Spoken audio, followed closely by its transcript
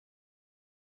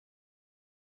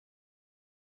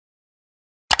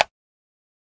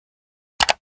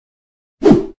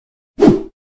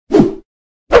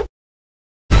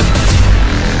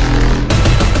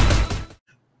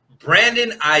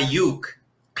Brandon Ayuk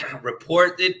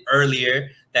reported earlier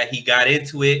that he got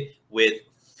into it with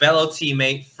fellow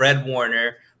teammate Fred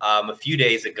Warner a few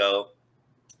days ago.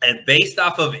 And based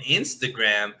off of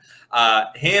Instagram,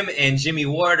 him and Jimmy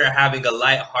Ward are having a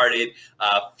lighthearted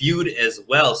feud as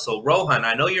well. So, Rohan,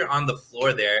 I know you're on the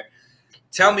floor there.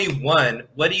 Tell me, one,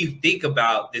 what do you think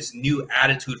about this new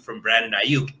attitude from Brandon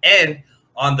Ayuk? And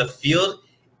on the field,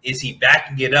 is he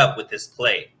backing it up with his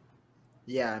play?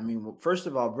 Yeah, I mean, first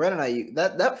of all, Brandon Ayuk,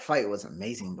 that fight was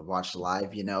amazing to watch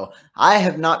live. I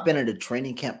have not been at a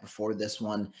training camp before this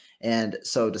one, and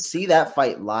so to see that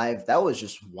fight live, that was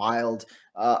just wild.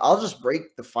 I'll just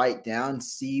break the fight down,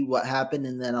 see what happened,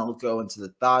 and then I'll go into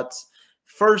the thoughts.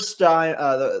 First,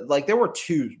 there were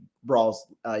two brawls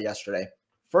yesterday.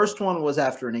 First one was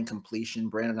after an incompletion.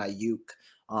 Brandon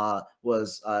Ayuk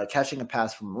was catching a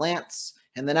pass from Lance.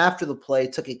 And then after the play,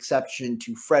 took exception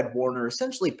to Fred Warner,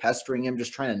 essentially pestering him,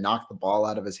 just trying to knock the ball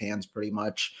out of his hands pretty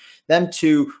much. Them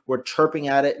two were chirping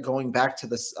at it, going back to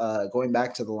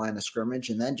the line of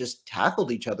scrimmage, and then just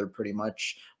tackled each other pretty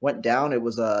much. Went down. It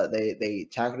was they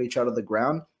tackled each other to the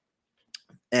ground,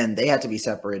 and they had to be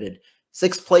separated.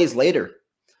 6 plays later,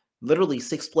 literally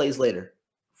 6 plays later,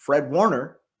 Fred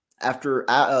Warner, after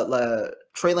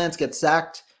Trey Lance gets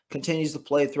sacked, continues to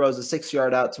play, throws a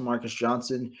 6-yard out to Marcus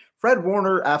Johnson. Fred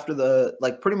Warner, after the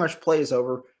pretty much play is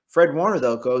over, Fred Warner,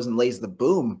 though, goes and lays the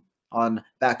boom on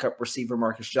backup receiver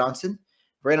Marcus Johnson.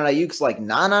 Brandon Ayuk's like,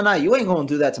 nah, you ain't going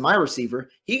to do that to my receiver.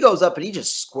 He goes up and he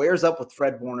just squares up with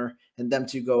Fred Warner, and them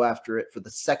two go after it for the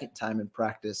second time in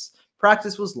practice.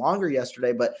 Practice was longer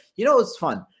yesterday, but it's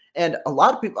fun. And a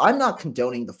lot of people, I'm not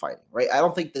condoning the fighting, right? I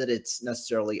don't think that it's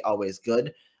necessarily always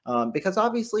good. Because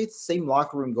obviously it's the same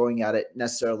locker room going at it,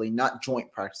 necessarily not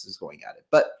joint practices going at it.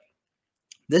 But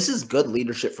this is good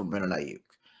leadership from Brandon Ayuk.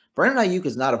 Brandon Ayuk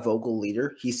is not a vocal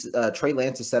leader. Trey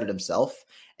Lance has said it himself.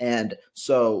 And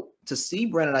so to see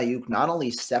Brandon Ayuk not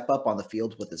only step up on the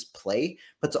field with his play,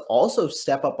 but to also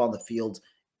step up on the field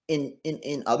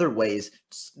in other ways,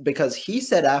 because he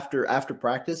said after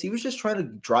practice, he was just trying to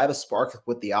drive a spark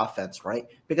with the offense, right?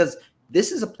 Because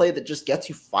this is a play that just gets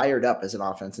you fired up as an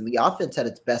offense. And the offense had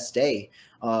its best day,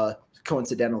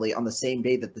 coincidentally, on the same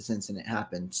day that this incident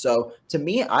happened. So to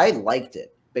me, I liked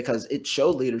it because it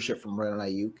showed leadership from Brandon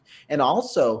Ayuk. And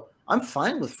also, I'm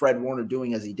fine with Fred Warner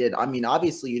doing as he did. I mean,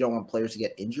 obviously, you don't want players to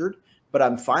get injured, but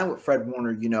I'm fine with Fred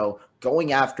Warner,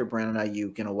 going after Brandon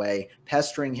Ayuk in a way,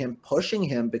 pestering him, pushing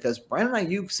him, because Brandon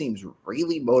Ayuk seems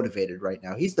really motivated right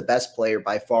now. He's the best player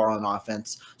by far on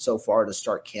offense so far to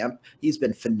start camp. He's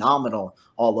been phenomenal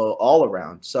all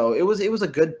around. So it was a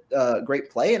good, great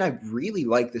play, and I really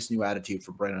like this new attitude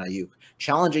from Brandon Ayuk,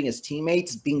 challenging his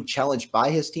teammates, being challenged by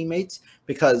his teammates,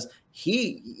 because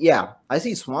I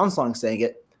see Swansong saying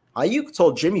it. Ayuk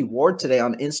told Jimmy Ward today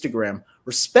on Instagram,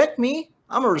 respect me,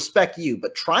 I'm gonna respect you,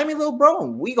 but try me, little bro,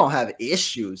 and we gonna have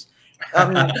issues. I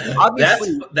mean,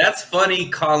 obviously, that's funny.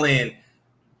 Calling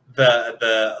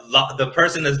the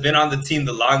person that's been on the team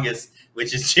the longest,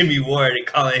 which is Jimmy Ward, and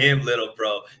calling him little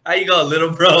bro. How you go,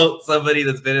 little bro? Somebody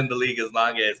that's been in the league as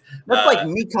long as that's like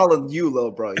me calling you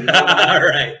little bro. All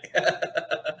right.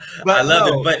 But I love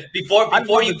it. But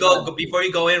before you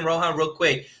go in, Rohan, real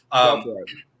quick, I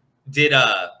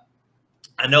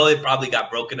know it probably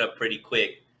got broken up pretty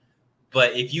quick.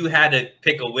 But if you had to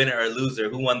pick a winner or loser,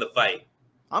 who won the fight?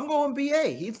 I'm going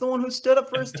BA. He's the one who stood up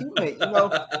for his teammate.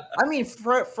 I mean,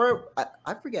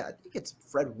 I forget. I think it's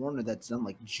Fred Warner that's done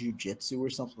like jiu-jitsu or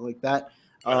something like that.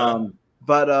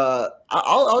 But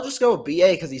I'll just go with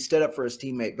BA because he stood up for his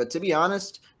teammate. But to be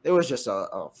honest, there was just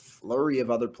a flurry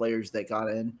of other players that got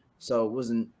in. So it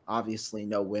wasn't obviously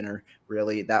no winner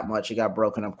really that much. It got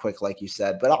broken up quick, like you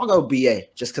said. But I'll go BA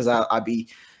just because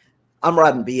I'm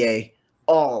riding BA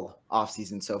all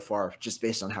offseason so far, just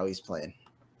based on how he's playing.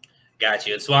 Got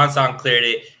you. And Swansong cleared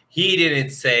it. He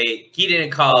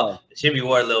didn't call Jimmy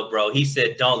Ward little bro. He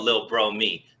said, don't little bro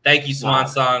me. Thank you,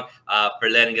 Swansong, for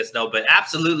letting us know. But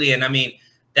absolutely. And I mean,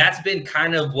 that's been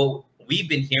kind of what we've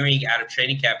been hearing out of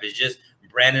training camp is just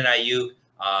Brandon Ayuk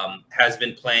has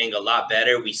been playing a lot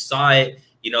better. We saw it,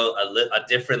 a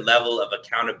different level of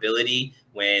accountability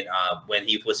when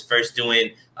he was first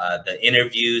doing the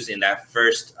interviews in that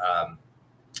first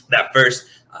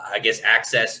I guess,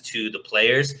 access to the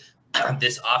players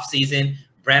this offseason.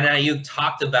 Brandon Ayuk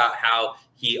talked about how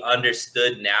he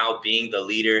understood now being the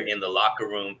leader in the locker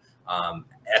room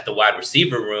at the wide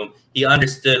receiver room. He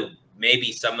understood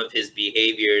maybe some of his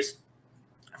behaviors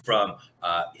from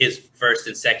his first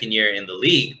and second year in the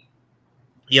league.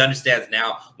 he understands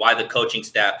now why the coaching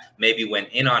staff maybe went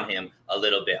in on him a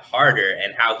little bit harder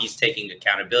and how he's taking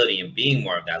accountability and being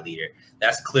more of that leader.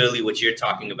 That's clearly what you're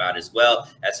talking about as well,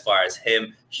 as far as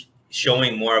him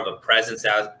showing more of a presence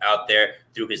out there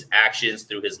through his actions,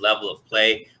 through his level of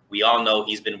play. We all know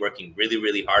he's been working really,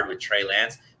 really hard with Trey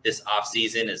Lance this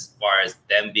offseason, as far as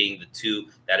them being the two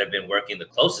that have been working the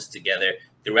closest together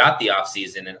throughout the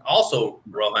offseason. And also,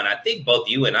 Rohan, I think both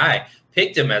you and I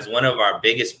picked him as one of our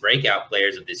biggest breakout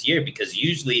players of this year, because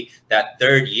usually that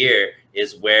third year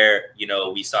is where,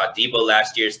 we saw Debo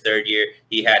last year's third year.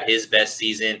 He had his best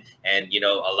season. And,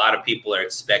 a lot of people are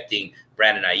expecting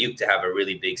Brandon Ayuk to have a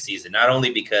really big season, not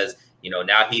only because,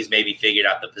 now he's maybe figured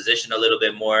out the position a little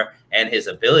bit more and his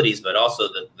abilities, but also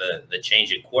the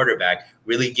change in quarterback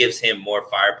really gives him more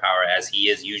firepower, as he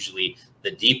is usually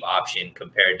the deep option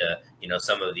compared to,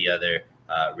 some of the other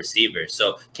receivers.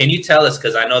 So can you tell us,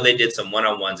 because I know they did some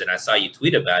one-on-ones and I saw you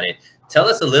tweet about it, tell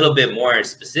us a little bit more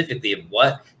specifically of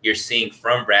what you're seeing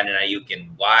from Brandon Ayuk and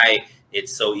why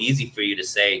it's so easy for you to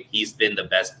say he's been the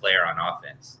best player on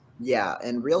offense. Yeah,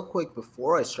 and real quick,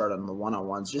 before I start on the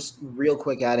one-on-ones, just real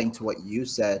quick adding to what you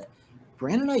said,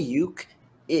 Brandon Ayuk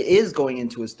is going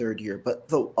into his third year, but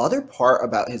the other part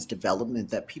about his development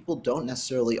that people don't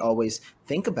necessarily always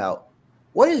think about,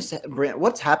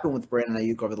 what's happened with Brandon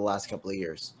Ayuk over the last couple of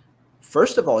years?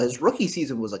 First of all, his rookie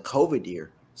season was a COVID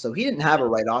year, so he didn't have a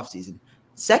right offseason.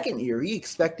 Second year, he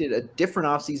expected a different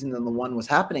offseason than the one was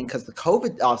happening, because the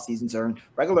COVID offseasons and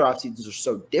regular offseasons are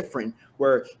so different,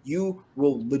 where you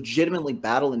will legitimately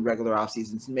battle in regular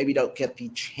offseasons and maybe don't get the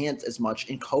chance as much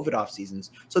in COVID offseasons.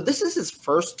 So this is his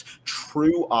first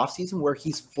true offseason where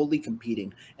he's fully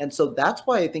competing. And so that's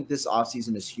why I think this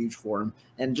offseason is huge for him.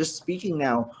 And just speaking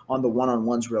now on the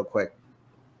one-on-ones real quick,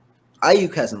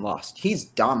 Ayuk hasn't lost. He's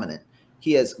dominant.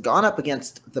 He has gone up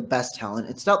against the best talent.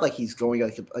 It's not like he's going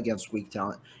against weak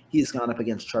talent. He's gone up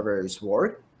against Charvarius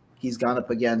Ward. He's gone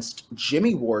up against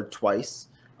Jimmy Ward twice.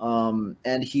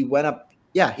 And he went up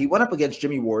against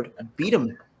Jimmy Ward and beat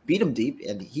him deep.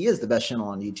 And he is the best channel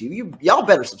on YouTube. Y'all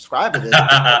better subscribe to this.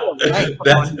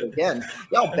 Again,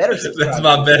 y'all better subscribe. That's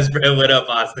my best friend. What up,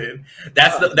 Austin?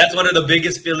 That's one of the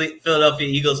biggest Philadelphia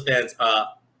Eagles fans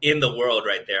in the world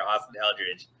right there, Austin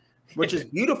Eldridge. Which is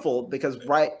beautiful, because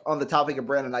right on the topic of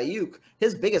Brandon Ayuk,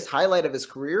 his biggest highlight of his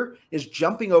career is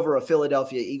jumping over a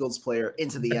Philadelphia Eagles player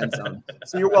into the end zone.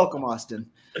 So you're welcome, Austin.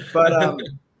 But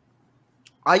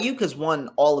Ayuk has won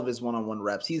all of his one-on-one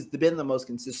reps. He's been the most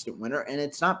consistent winner, and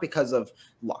it's not because of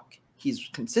luck. He's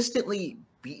consistently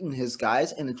beaten his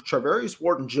guys, and it's Charvarius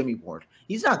Ward and Jimmy Ward.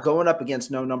 He's not going up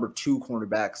against no number 2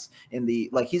 cornerbacks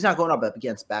he's not going up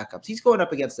against backups. He's going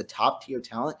up against the top-tier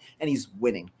talent, and he's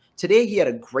winning. Today, he had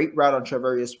a great route on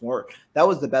Charvarius Ward. That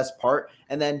was the best part.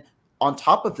 And then on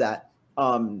top of that,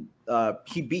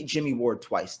 he beat Jimmy Ward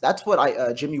twice. That's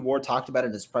what Jimmy Ward talked about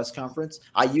in his press conference.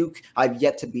 Ayuk, I've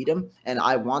yet to beat him, and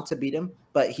I want to beat him,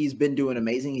 but he's been doing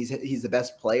amazing. He's the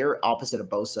best player opposite of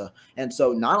Bosa. And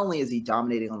so not only is he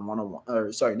dominating on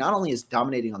not only is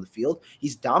dominating on the field,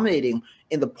 he's dominating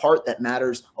in the part that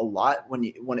matters a lot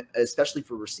especially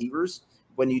for receivers,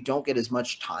 when you don't get as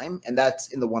much time, and that's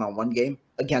in the one-on-one game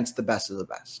against the best of the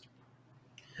best.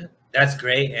 That's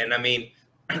great. And I mean,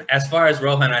 as far as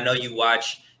Rohan, I know you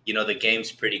watch, the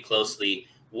games pretty closely.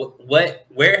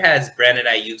 Where has Brandon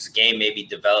Ayuk's game maybe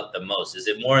developed the most? Is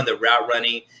it more in the route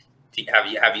running?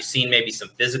 Have you seen maybe some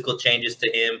physical changes to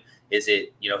him? Is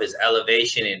it, his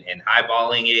elevation and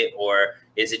eyeballing it, or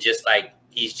is it just like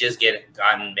he's just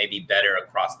gotten maybe better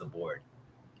across the board?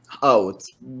 Oh,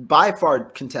 it's by far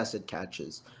contested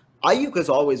catches. Ayuk has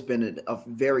always been a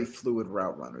very fluid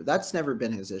route runner. That's never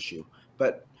been his issue.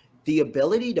 But the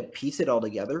ability to piece it all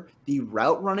together, the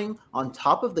route running on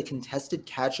top of the contested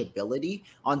catch ability,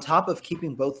 on top of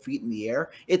keeping both feet in the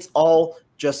air, it's all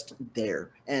just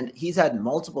there. And he's had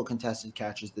multiple contested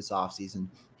catches this offseason.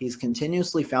 He's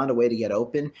continuously found a way to get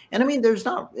open. And I mean,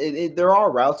 there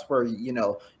are routes where,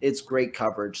 it's great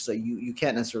coverage. So you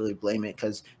can't necessarily blame it,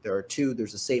 because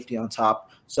there's a safety on top.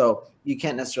 So you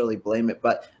can't necessarily blame it.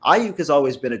 But Ayuk has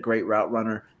always been a great route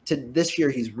runner. This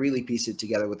year, he's really pieced it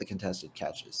together with the contested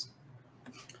catches.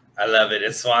 I love it.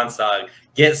 It's Swan Song.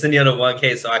 Get Sunil to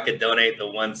 1K so I could donate the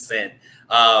 1 cent.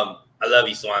 I love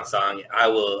you, Swan Song. I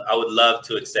would love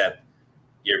to accept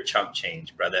your chump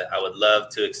change, brother. I would love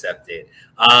to accept it.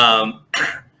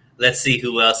 Let's see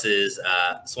who else is.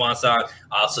 Swan Song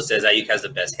also says Ayuk has the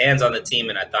best hands on the team,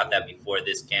 and I thought that before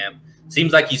this camp.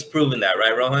 Seems like he's proven that,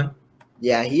 right, Rohan?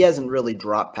 Yeah, he hasn't really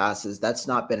dropped passes. That's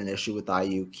not been an issue with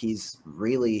Ayuk. He's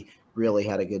really really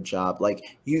had a good job.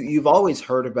 Like you've always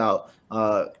heard about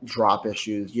drop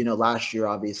issues. You know, last year,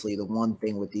 obviously, the one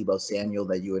thing with Deebo Samuel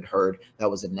that you had heard that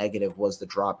was a negative was the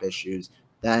drop issues.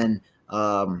 Then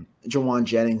Jawan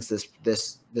Jennings this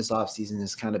offseason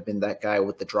has kind of been that guy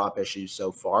with the drop issues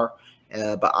so far.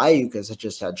 But Ayuk has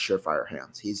just had surefire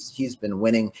hands. He's been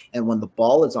winning, and when the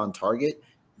ball is on target,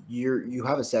 you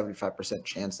have a 75%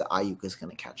 chance that Ayuk is going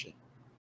to catch it.